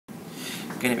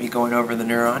going to be going over the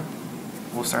neuron.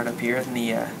 We'll start up here in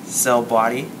the cell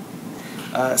body.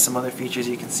 Some other features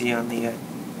you can see on the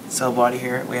cell body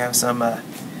here. We have some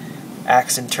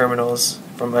axon terminals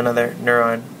from another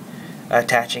neuron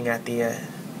attaching at the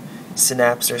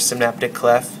synapse or synaptic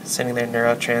cleft, sending their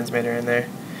neurotransmitter in there.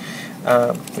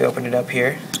 We open it up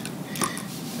here.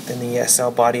 In the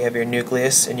cell body you have your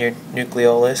nucleus and your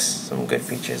nucleolus, some good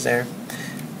features there.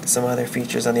 Some other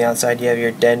features on the outside, you have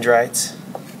your dendrites.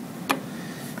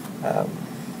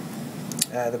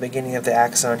 The beginning of the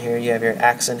axon here, you have your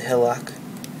axon hillock.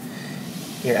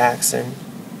 Your axon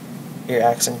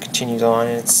continues on,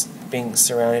 and it's being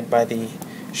surrounded by the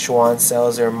Schwann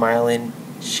cells or myelin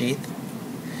sheath.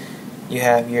 You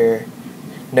have your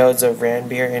nodes of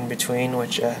Ranvier in between,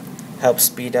 which help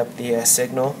speed up the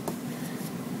signal.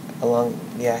 Along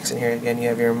the axon here again, you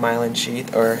have your myelin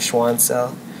sheath or Schwann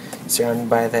cell surrounded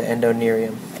by the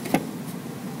endoneurium.